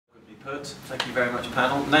input. Thank you very much,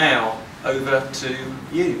 panel. Now, over to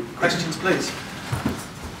you. Questions, please.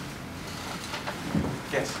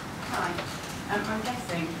 Yes. Hi. I'm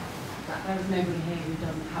guessing that there is nobody here who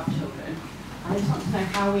doesn't have children. I just want to know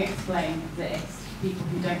how we explain this to people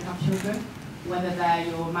who don't have children, whether they're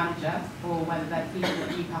your manager or whether they're people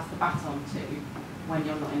that you pass the baton to when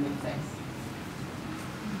you're not in the office.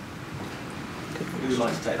 Who would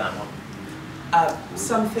like to take that one?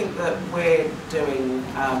 Something that we're doing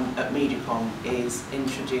at MediaCom is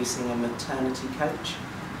introducing a maternity coach,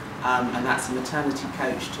 and that's a maternity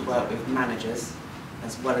coach to work with managers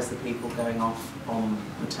as well as the people going off on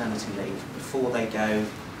maternity leave before they go,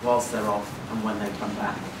 whilst they're off and when they come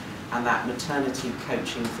back. And that maternity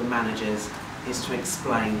coaching for managers is to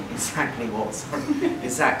explain exactly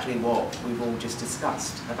what we've all just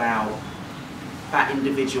discussed about that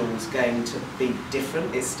individual's going to be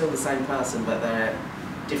different. It's still the same person, but they're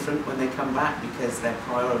different when they come back because their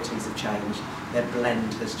priorities have changed, their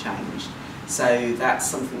blend has changed. So that's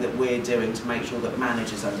something that we're doing to make sure that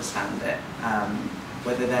managers understand it.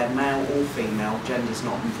 Whether they're male or female, gender's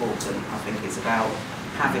not important. I think it's about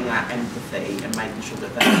having that empathy and making sure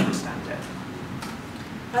that they understand it.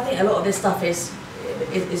 I think a lot of this stuff is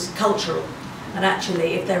cultural. And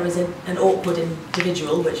actually, if there is an awkward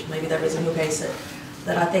individual, which maybe there is in your case,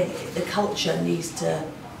 that I think the culture needs to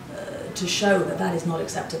show that that is not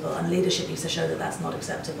acceptable, and leadership needs to show that that's not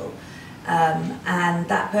acceptable, and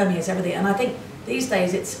that permeates everything. And I think these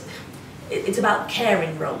days it's about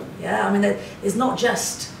caring role. Yeah, I mean, it's not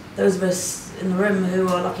just those of us in the room who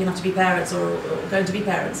are lucky enough to be parents or going to be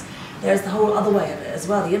parents. There's the whole other way of it as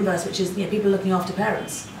well, the inverse, which is people looking after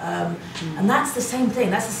parents. And that's the same thing,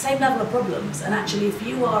 that's the same level of problems. And actually, if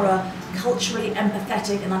you are a culturally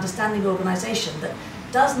empathetic and understanding organisation that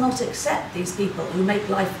does not accept these people who make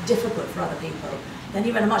life difficult for other people, then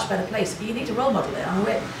you're in a much better place. But you need to role model it.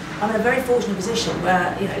 I'm in a very fortunate position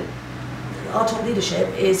where, our top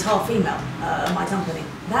leadership is half female in my company.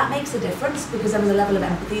 That makes a difference because there is a level of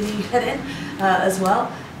empathy that you get in as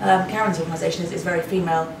well. Karen's organisation is very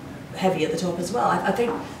female heavy at the top as well. I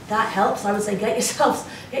think that helps. I would say get yourself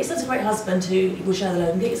a great husband who will share the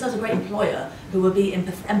load, and get yourself a great employer who will be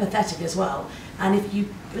empathetic as well. And if you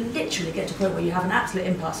literally get to a point where you have an absolute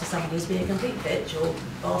impasse with someone who's being a complete bitch or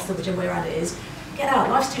bastard, whichever way around it is, get out.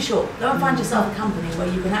 Life's too short. Go and find yourself a company where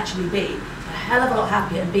you can actually be a hell of a lot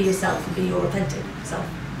happier and be yourself and be your authentic self.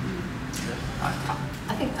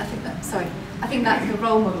 I think that the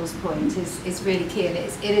role models point is really key, and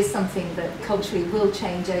it is something that culturally will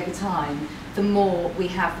change over time. The more we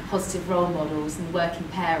have the positive role models and working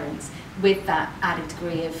parents with that added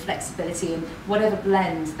degree of flexibility and whatever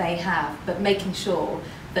blend they have, but making sure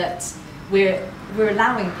that we're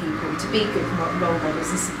allowing people to be good role models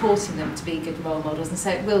and supporting them to be good role models, and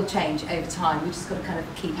so it will change over time. We've just got to kind of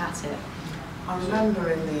keep at it. I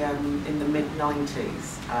remember in the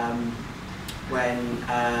mid-90s when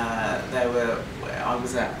I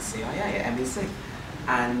was at the CIA at MEC,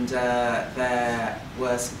 and there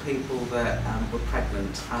were some people that were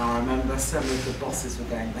pregnant, and I remember some of the bosses were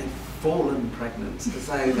going, they've fallen pregnant, as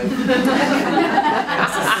though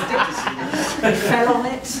they fell on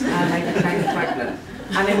it and they became pregnant.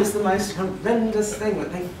 And it was the most horrendous thing,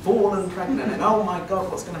 that they've fallen pregnant, and oh my God,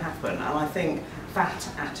 what's going to happen? And I think that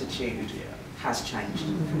attitude has changed,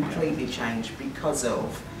 completely changed, because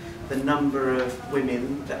of the number of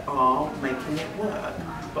women that are making it work.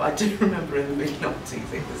 But I do remember in the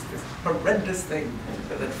mid-90s it was this horrendous thing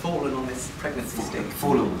that they'd fallen on this pregnancy stick.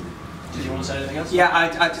 Fallen. Did you want to say anything else? Yeah,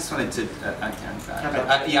 I just wanted to.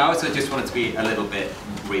 I also just wanted to be a little bit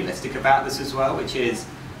realistic about this as well, which is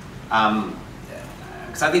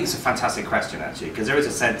because I think it's a fantastic question actually, because there is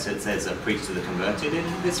a sense that there's a preach to the converted in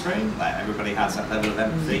this room, like everybody has that level of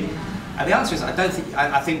empathy, and the answer is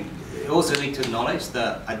I think you also need to acknowledge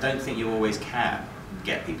that I don't think you always can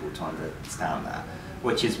get people to understand that,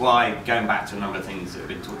 which is why, going back to a number of things that have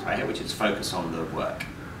been talked about here, which is focus on the work.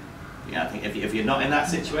 I think if you're not in that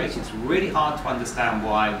situation, it's really hard to understand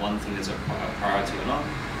why one thing is a priority or not.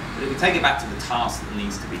 But if you take it back to the task that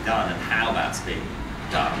needs to be done and how that's being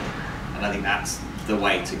done, and I think that's the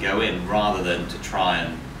way to go in, rather than to try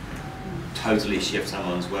and totally shift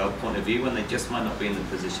someone's world point of view when they just might not be in the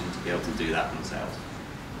position to be able to do that themselves.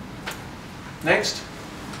 Next.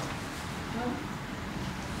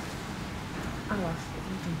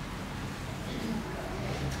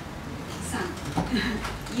 Sam,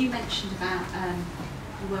 you mentioned about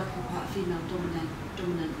the working part female dominant, a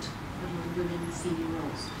lot of women in senior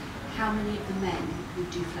roles. How many of the men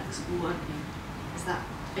would do flexible working? Is that,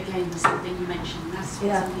 again, something you mentioned? And that's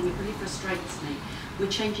something that really frustrates me.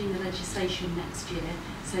 We're changing the legislation next year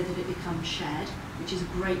so that it becomes shared, which is a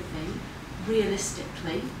great thing.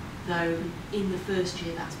 Realistically, though, in the first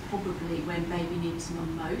year, that's probably when baby needs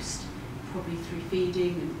mum most, probably through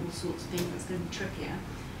feeding and all sorts of things. That's going to be trickier.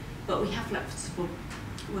 But we have flexible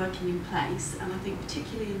working in place, and I think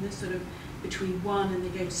particularly in the sort of between 1 and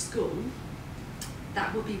they go to school,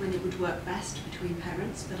 that would be when it would work best between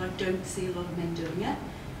parents, but I don't see a lot of men doing it.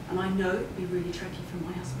 And I know it would be really tricky for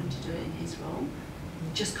my husband to do it in his role,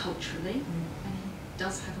 just culturally, and he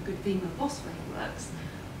does have a good female boss where he works,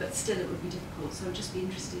 but still it would be difficult. So I'd just be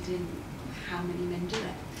interested in how many men do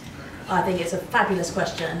it. I think it's a fabulous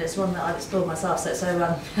question, and it's one that I've explored myself. So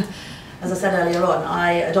as I said earlier on,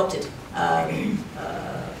 I adopted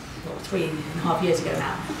 3.5 years ago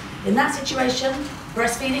now. In that situation,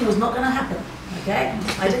 breastfeeding was not going to happen. Okay,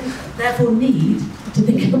 I didn't therefore need to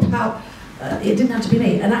think about. It didn't have to be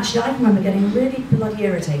me. And actually, I remember getting really bloody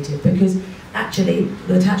irritated because actually,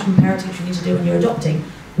 the attachment parenting which you need to do when you're adopting,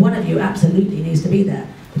 one of you absolutely needs to be there.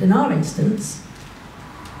 But in our instance,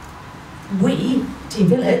 we, Team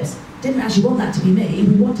Phillips, didn't actually want that to be me.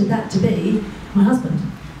 We wanted that to be my husband.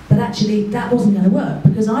 But actually, that wasn't going to work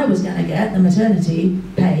because I was going to get the maternity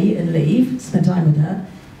pay and leave, spend time with her,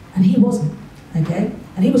 and he wasn't. Okay,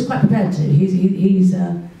 and he was quite prepared to. He's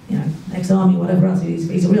you know, ex-army, whatever else.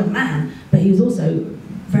 He's a real man, but he was also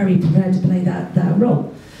very prepared to play that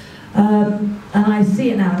role. And I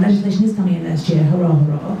see it now. Legislation is coming in next year. Hurrah,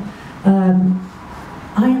 hurrah!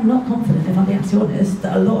 I am not confident, if I'm being absolutely honest,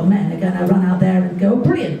 that a lot of men are going to run out there and go, oh,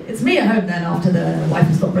 brilliant, it's me at home then after the wife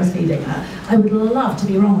has stopped breastfeeding. I would love to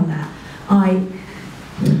be wrong on that. I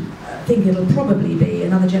think it'll probably be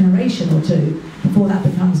another generation or two before that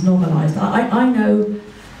becomes normalised. I know,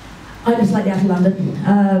 I live slightly out of London,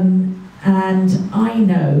 and I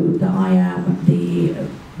know that I am the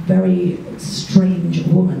very strange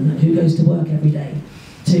woman who goes to work every day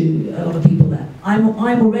to a lot of people there. I'm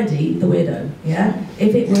already the weirdo, yeah?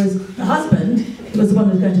 If it was the husband, it was the one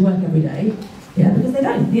who's going to work every day, yeah, because they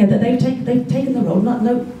don't, you know, they've taken the role,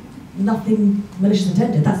 nothing malicious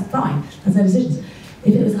intended, that's fine, that's their decisions.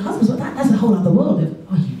 If it was the husband, that's a whole other world of,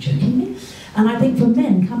 are you joking me? And I think for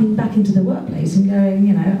men coming back into the workplace and going,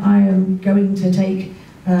 you know, I am going to take,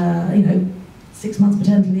 you know, 6 months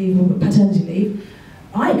paternity leave or paternity leave,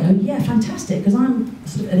 I go, yeah, fantastic, because I'm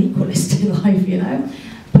sort of an equalist in life, you know.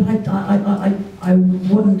 But I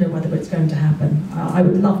wonder whether it's going to happen. I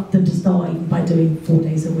would love them to start even by doing 4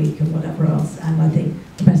 days a week and whatever else, and I think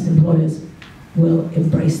the best employers will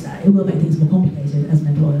embrace that. It will make things more complicated as an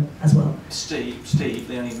employer as well. Steve,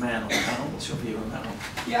 the only man on the panel, what's your view on that one?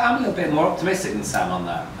 Yeah, I'm a little bit more optimistic than Sam on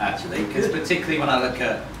that, actually, because particularly when I look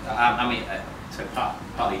at, I mean, to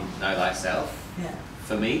partly know thyself, Yeah.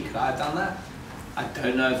 for me, could I have done that? I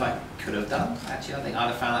don't know if I could have done, actually. I think I'd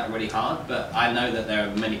have found that really hard, but I know that there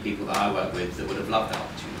are many people that I work with that would have loved that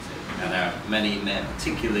opportunity. And there are many men,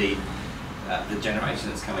 particularly the generation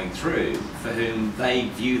that's coming through, for whom they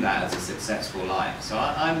view that as a successful life. So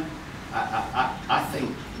I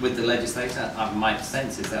think with the legislation, my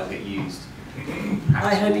sense is they'll get used.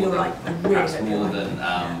 I hope you're right. I really perhaps hope more you're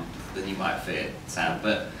right. than you might fear, Sam.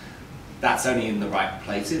 But that's only in the right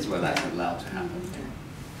places where that's allowed to happen.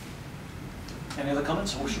 Any other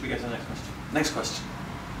comments, or should we go to the next question? Next question.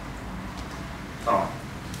 I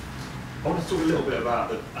want to talk a little bit about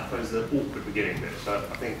the awkward beginning bit. So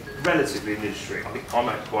I think relatively in the industry, I think I'm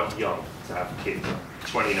actually quite young to have a kid,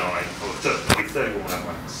 29, or 31 when I have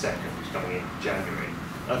my second, who's coming in January.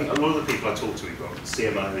 And I think a lot of the people I talk to, we've got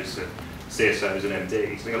CMOs and CSOs and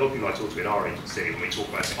MDs. I think a lot of people I talk to in our agency, when we talk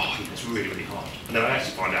about it, say, oh, it's really, really hard. And then I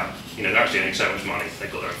actually find out, you know, they're actually earning so much money,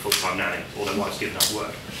 they've got their own full-time nanny, or their wife's giving up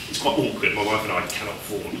work. It's quite awkward. My wife and I cannot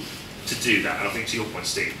afford to do that. And I think to your point,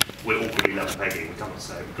 Steve, we're awkwardly level pegging. We come and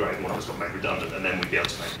say, great, one of us got made redundant, and then we'd be able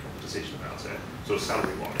to make a proper decision about it, sort of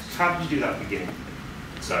salary-wise. How did you do that at the beginning?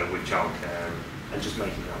 So with childcare and just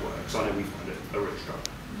making that work. So I know we find it a real struggle.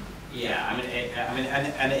 Yeah,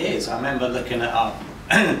 and it is. I remember looking at our,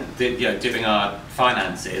 doing our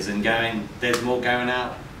finances and going, there's more going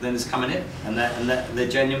out than is coming in, and there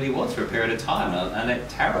genuinely was for a period of time, and it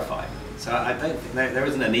terrified me. So I don't think there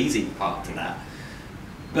isn't an easy part to that,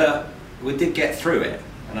 but we did get through it,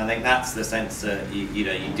 and I think that's the sense that you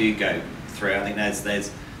do go through. I think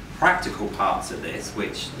there's practical parts of this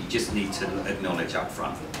which you just need to acknowledge up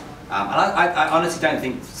front. And I honestly don't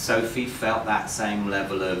think Sophie felt that same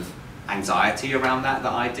level of anxiety around that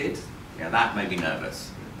I did. You know, that made me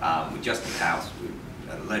nervous. We just did house, we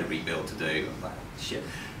had a load of rebuild to do. I was like, shit.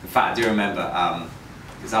 In fact, I do remember,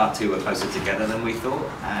 because our two were closer together than we thought,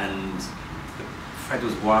 and Fred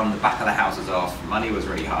was one, the back of the house was off, money was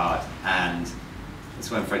really hard, and it's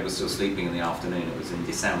when Fred was still sleeping in the afternoon. It was in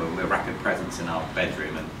December, and we were wrapping presents in our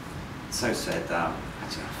bedroom, and so said,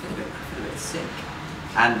 actually, I feel a bit sick.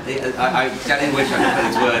 And I genuinely wish I could put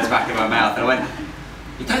these words back in my mouth. And I went,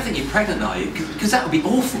 you don't think you're pregnant, are you? Because that would be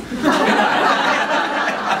awful.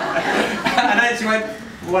 And then she went,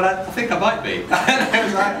 well, I think I might be. And I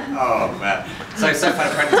was like, oh man. So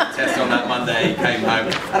had a pregnancy test on that Monday, came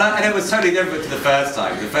home. And it was totally different to the first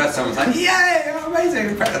time. The first time I was like, yay, amazing,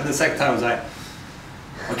 I'm pregnant. And the second time I was like,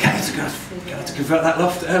 okay, it's got to convert that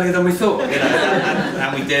loft earlier than we thought, you know.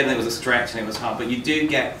 And we did, and it was a stretch, and it was hard. But you do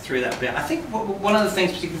get through that bit. I think one of the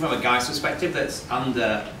things, particularly from a guy's perspective, that's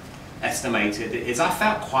underestimated is I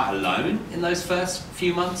felt quite alone in those first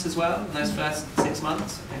few months as well. In those first 6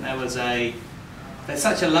 months, I think there's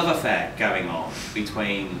such a love affair going on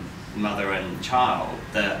between mother and child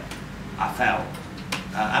that I felt.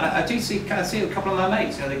 And I do see a couple of my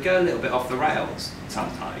mates, you know, they go a little bit off the rails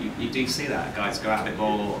sometimes. You do see that, guys go out a bit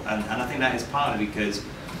more, and I think that is partly because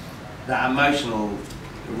that emotional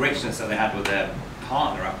richness that they had with their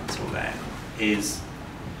partner up until then is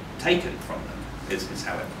taken from them, is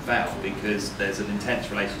how it felt, because there's an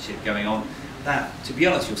intense relationship going on that, to be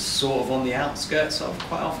honest, you're sort of on the outskirts of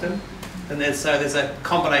quite often. And there's a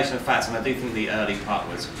combination of facts, and I do think the early part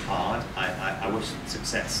was hard. I wish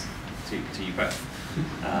success to you both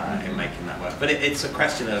in making that work. But it's a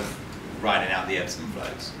question of riding out the ebbs and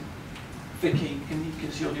flows. Vicky, can you give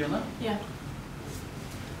us your view on that? Yeah.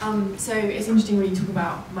 So it's interesting when you talk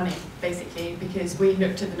about money, basically, because we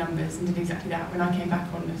looked at the numbers and did exactly that. When I came back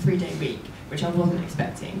on a 3-day week, which I wasn't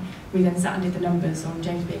expecting, we then sat and did the numbers on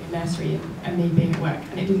James being in nursery and me being at work,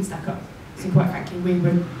 and it didn't stack up. So quite frankly, we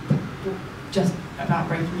were just about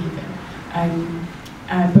breaking even.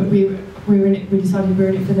 But we decided we were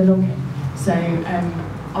in it for the long game. So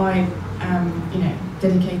I am,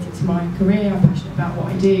 dedicated to my career. I'm passionate about what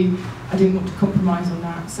I do. I didn't want to compromise on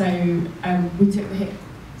that. So we took the hit.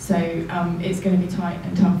 So it's going to be tight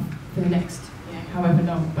and tough for the next, however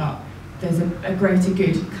long. But there's a greater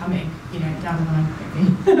good coming, down the line,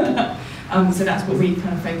 hopefully. So that's what we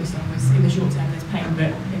kind of focused on. Was in the short term there's pain,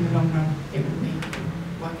 but in the long run it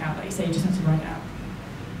will work out. Like you say, you just have to write it out.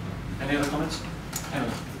 Any other comments?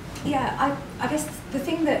 Emma? Yeah, I guess the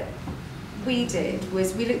thing that we did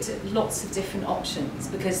was we looked at lots of different options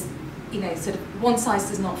because, sort of one size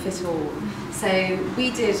does not fit all. So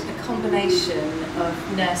we did a combination of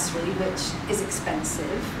nursery, which is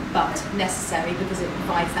expensive but necessary because it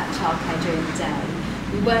provides that childcare during the day.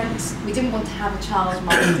 We didn't want to have a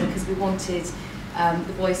childminder because we wanted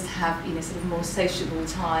the boys to have, sort of more sociable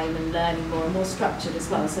time and learning more and more structured as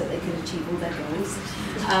well, so that they could achieve all their goals.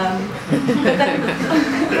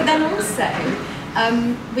 But then also,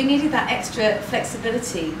 we needed that extra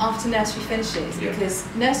flexibility after nursery finishes, because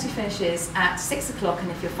nursery finishes at 6 o'clock,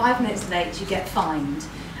 and if you're 5 minutes late, you get fined.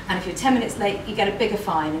 And if you're 10 minutes late, you get a bigger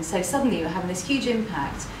fine. And so suddenly you're having this huge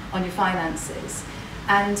impact on your finances.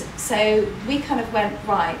 And so we kind of went,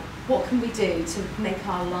 right, what can we do to make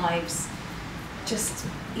our lives just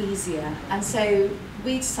easier? And so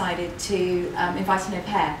we decided to invite an au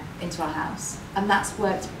pair into our house, and that's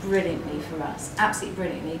worked brilliantly for us, absolutely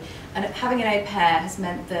brilliantly. And having an au pair has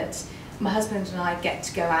meant that my husband and I get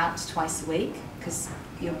to go out twice a week because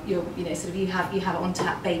you have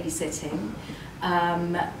on-tap babysitting.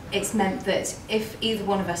 It's meant that if either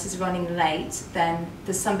one of us is running late, then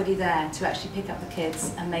there's somebody there to actually pick up the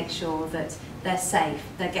kids and make sure that they're safe,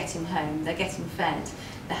 they're getting home, they're getting fed,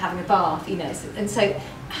 they're having a bath, And so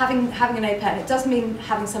having an au pair, it does mean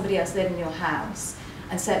having somebody else live in your house.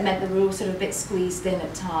 And so it meant that we were all sort of a bit squeezed in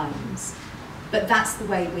at times. But that's the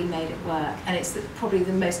way we made it work. And it's probably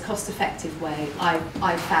the most cost-effective way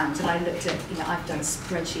I've found. And I looked at, I've done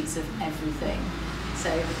spreadsheets of everything.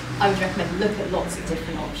 So I would recommend look at lots of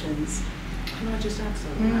different options. Can I just add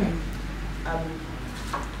something?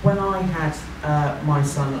 When I had my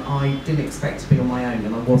son, I didn't expect to be on my own,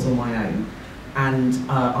 and I was on my own. And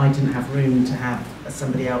I didn't have room to have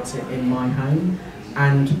somebody else in my home.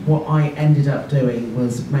 And what I ended up doing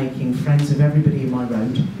was making friends with everybody in my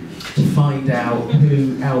road to find out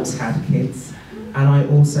who else had kids. And I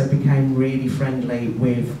also became really friendly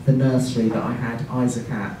with the nursery that I had Isaac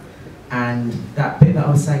at. And that bit that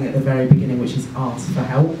I was saying at the very beginning, which is ask for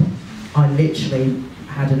help, I literally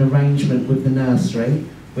had an arrangement with the nursery,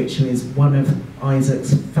 which is one of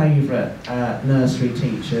Isaac's favourite nursery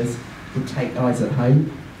teachers would take Isaac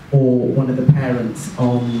home, or one of the parents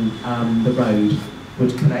on the road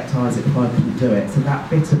would collect Isaac if I couldn't do it. So that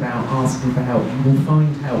bit about asking for help, you will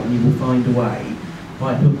find help and you will find a way,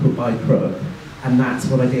 by hook or by crook, and that's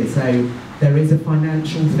what I did. So there is a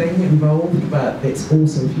financial thing involved, but it's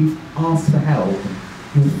also, if you ask for help,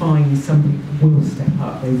 you'll find some people will step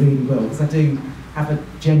up, they really will, because I do have a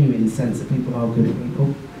genuine sense that people are good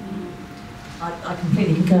people. I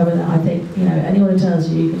completely concur with that. I think, you know, anyone who tells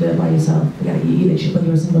you you can do it by yourself, forget it. You literally, whether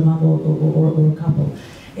you're a single mum or a couple,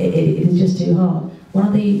 it is just too hard. One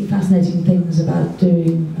of the fascinating things about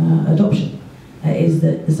doing adoption is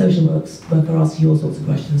that the social worker asks you all sorts of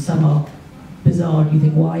questions. Some are bizarre, you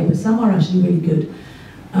think why, but some are actually really good.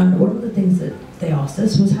 And one of the things that they asked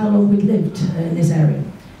us was how long we'd lived in this area.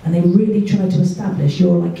 And they really tried to establish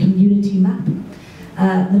your like community map.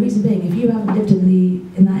 The reason being, if you haven't lived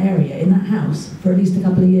in that area, in that house, for at least a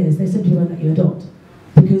couple of years, they simply won't let you adopt.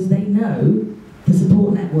 Because they know the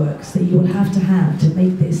support networks that you will have to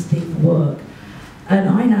make this thing work. And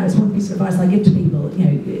I know, it's one piece of advice I give to people, you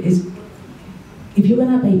know, is if you're going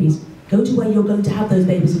to have babies, go to where you're going to have those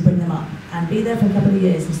babies and bring them up. And be there for a couple of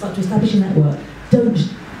years and start to establish a network. Don't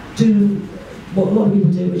do what a lot of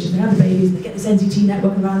people do, which is they have the babies, they get this NCT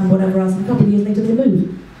network around them, whatever else, and a couple of years later they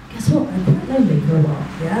move. Guess what? They're quite lonely for a while,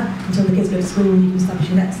 yeah? Until the kids go to school and you can establish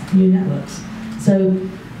your new networks. So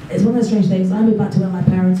it's one of those strange things. I moved back to where my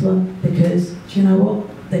parents were because, do you know what?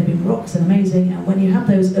 They've been rocks and amazing, and when you have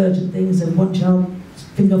those urgent things of one child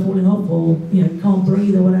finger falling off or, you know, can't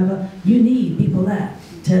breathe or whatever, you need people there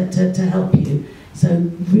to help you. So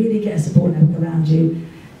really get a support network around you.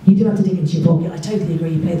 You do have to dig into your pocket. I totally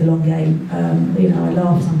agree, you play the long game. You know, I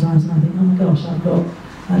laugh sometimes and I think, oh my gosh, I've got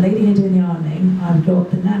a lady here doing the ironing, I've got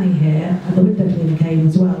the nanny here, and the window cleaner came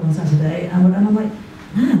as well on Saturday, and I'm like,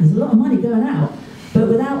 man, there's a lot of money going out. But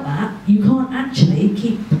without that, you can't actually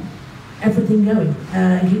keep everything going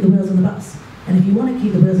and keep the wheels on the bus. And if you want to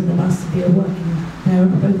keep the wheels on the bus and be a working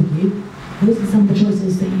parent, or both of you, those are some of the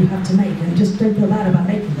choices that you have to make, and just don't feel bad about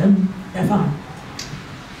making them, they're fine.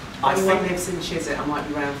 I think lives in Chiswick, I might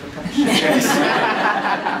be round for a couple of years.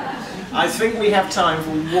 I think we have time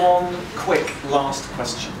for one quick last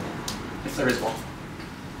question, if there is one.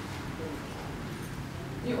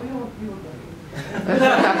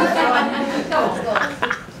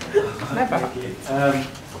 Thank you.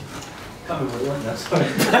 Can't remember what you want now, sorry.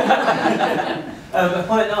 A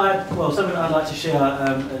point that something that I'd like to share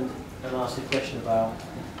and ask a question about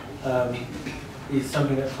is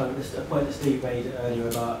something that a point that Steve made earlier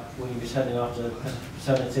about when you're returning after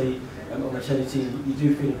paternity or maternity, you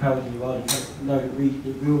do feel empowered in you are, you kind know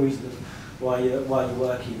the real reason why you're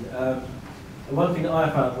working. And one thing that I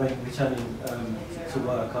found when returning to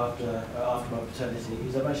work after my paternity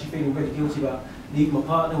is I'm actually feeling really guilty about leaving my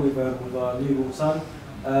partner with our newborn son.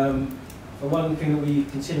 And one thing that we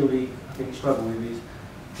continually, I think, struggle with is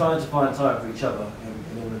trying to find time for each other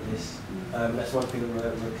in all of this. That's one thing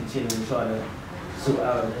that we're continually trying to sort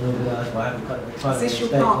out and organise by having kind of a time. Is this your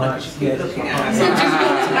partner? Because you keep looking at us.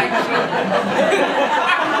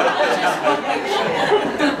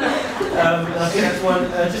 I think that's one.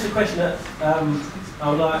 Just a question that I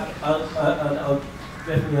would like. I'll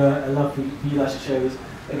definitely love for you guys to share is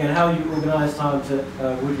again how you organise time to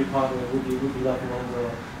with your partner, with your loved ones,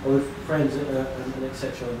 or with friends, and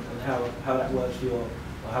etc. And how that works for you, or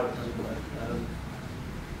how it doesn't work.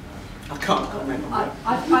 I can't remember.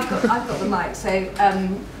 I've got the mic, so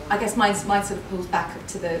I guess mine sort of pulls back up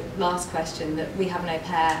to the last question that we have an au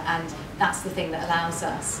pair, and that's the thing that allows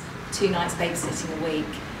us 2 nights babysitting a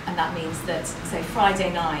week, and that means that, so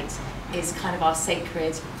Friday night is kind of our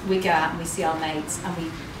sacred, we go out and we see our mates, and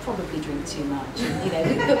we probably drink too much, and, you know,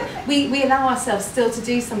 but we allow ourselves still to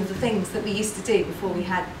do some of the things that we used to do before we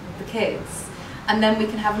had the kids, and then we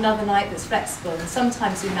can have another night that's flexible, and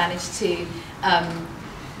sometimes we manage to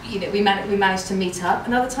you know, we manage to meet up,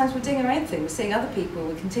 and other times we're doing our own thing. We're seeing other people.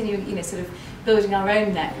 We're continuing, you know, sort of building our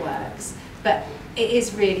own networks. But it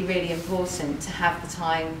is really, really important to have the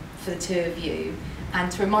time for the 2 of you,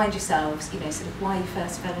 and to remind yourselves, you know, sort of why you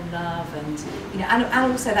first fell in love, and you know, and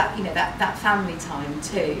also that, you know, that family time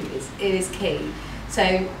too is key.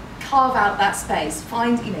 So carve out that space.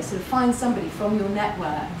 Find, you know, sort of find somebody from your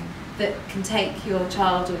network that can take your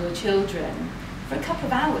child or your children for a couple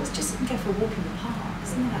of hours, just go for a walk in the park.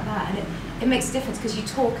 Something like that, and it makes a difference because you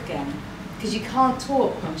talk again, because you can't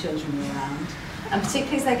talk when children are around, and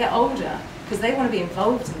particularly as they get older, because they want to be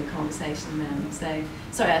involved in the conversation then. So,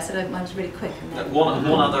 sorry, I said mine was really quick. And then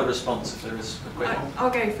one other response, if there is a quick one. I'll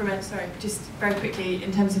go from it, sorry, just very quickly,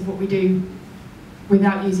 in terms of what we do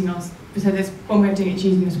without using our, so there's one way of doing it,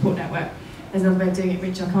 using the support network, there's another way of doing it,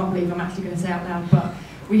 which I can't believe I'm actually going to say out loud, but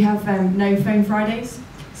we have no phone Fridays.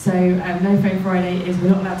 So no phone Friday is we're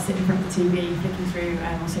not allowed to sit in front of the TV flicking through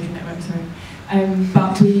our social network, sorry.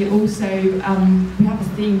 But we also we have a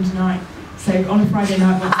themed night. So on a Friday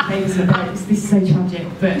night, once the babies are bed, this is so tragic,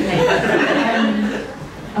 but hey,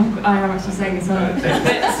 I am actually saying this on.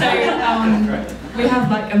 But so we have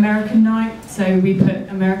like American night. So we put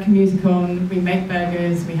American music on, we make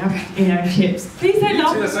burgers, we have chips. Please don't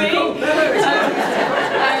laugh at me.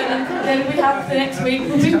 Then we have the next week,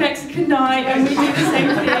 we'll do Mexican night and we do the same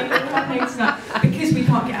thing. We'll have things like, because we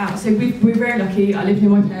can't get out. So we're very lucky. I live near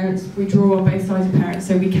my parents. We draw on both sides of parents,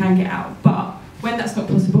 so we can get out. But when that's not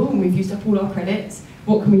possible and we've used up all our credits,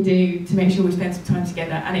 what can we do to make sure we spend some time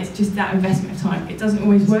together? And it's just that investment of time. It doesn't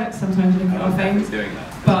always work. Sometimes we look at our phones.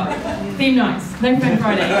 But theme nights, no phone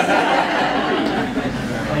Fridays.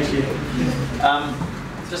 Thank you.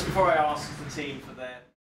 Just before I ask the team for their